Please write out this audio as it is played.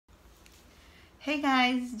Hey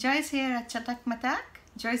guys, Joyce here at Chatak Matak,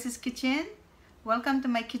 Joyce's Kitchen. Welcome to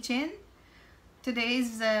my kitchen. Today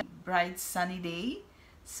is a bright sunny day,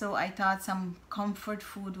 so I thought some comfort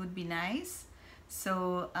food would be nice.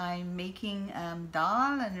 So I'm making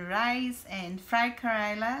dal and rice and fried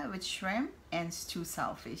Karyla with shrimp and stew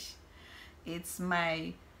saltfish. It's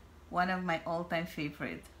one of my all-time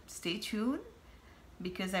favorite. Stay tuned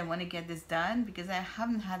because I want to get this done because I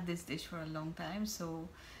haven't had this dish for a long time, so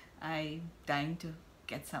I'm dying to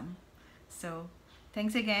get some. So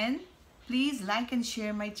thanks again. Please like and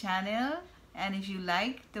share my channel, and if you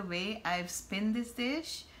like the way I've spinned this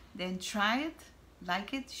dish, then try it,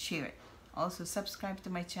 like it, share it. Also subscribe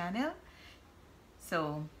to my channel.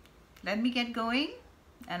 So let me get going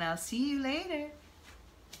and I'll see you later.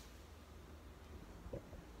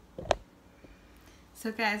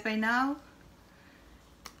 So guys, by now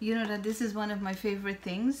you know that this is one of my favorite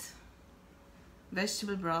things,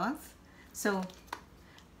 vegetable broth. So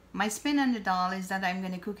my spin on the dal is that I'm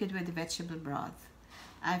going to cook it with the vegetable broth.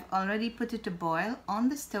 I've already put it to boil on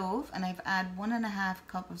the stove, and I've added 1.5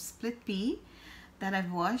 cup of split pea that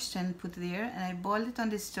I've washed and put there, and I boiled it on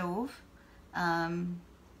the stove. I'm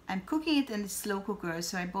cooking it in the slow cooker,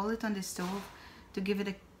 so I boil it on the stove to give it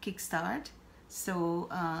a kickstart. So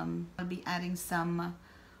I'll be adding some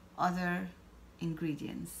other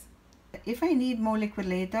ingredients. If I need more liquid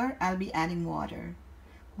later, I'll be adding water,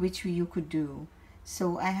 which you could do.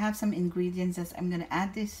 So I have some ingredients that I'm going to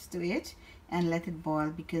add this to it and let it boil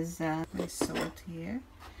because my salt here.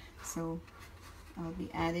 So I'll be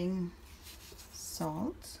adding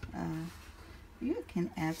salt. You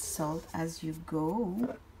can add salt as you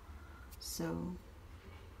go. So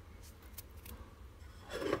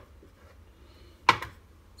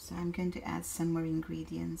I'm going to add some more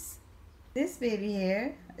ingredients. This baby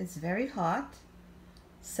here is very hot,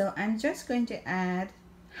 so I'm just going to add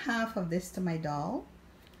half of this to my dal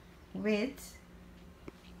with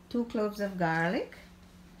 2 cloves of garlic.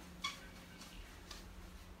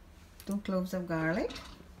 2 cloves of garlic,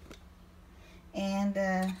 and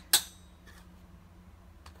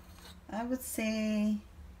I would say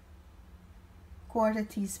 1/4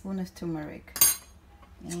 teaspoon of turmeric.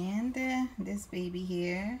 And this baby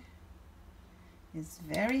here is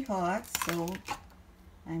very hot, so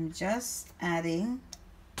I'm just adding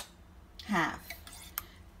half,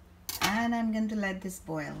 and I'm going to let this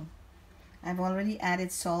boil. I've already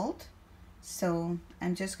added salt, so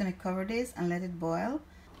I'm just going to cover this and let it boil.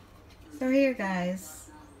 So here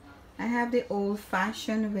guys, I have the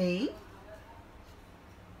old-fashioned way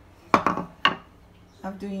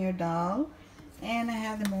of doing your dal, and I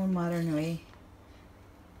have the more modern way.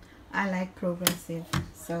 I like progressive,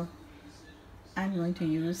 so I'm going to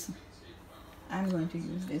use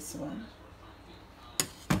this one.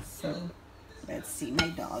 So let's see, my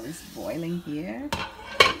dal is boiling here.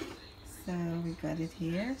 So we got it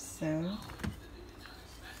here. So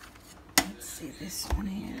let's see this one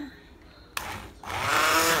here.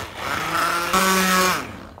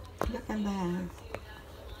 Look at that.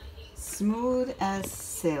 Smooth as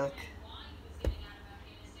silk.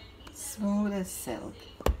 Smooth as silk.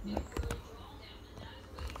 Look.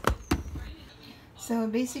 So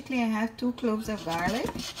basically I have 2 cloves of garlic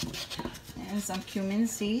and some cumin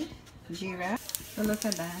seed, jeera. So look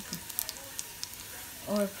at that.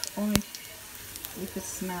 Or only you could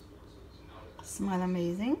smell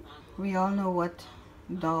amazing. We all know what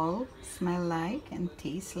dal smell like and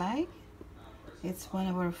taste like. It's one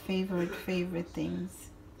of our favorite things.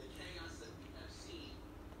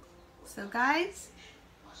 So guys,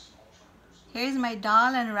 here's my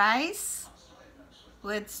dal and rice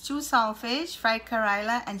with stew saltfish, fried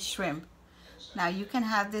Karyla, and shrimp. Now you can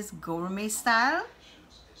have this gourmet style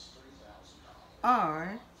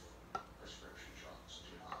or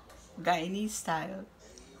Guyanese style.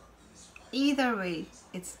 Either way,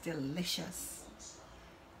 it's delicious.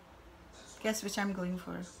 Guess which I'm going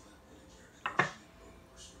for.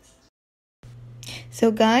 So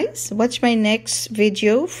guys, watch my next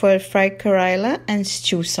video for fried Karyla and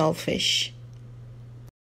stew saltfish.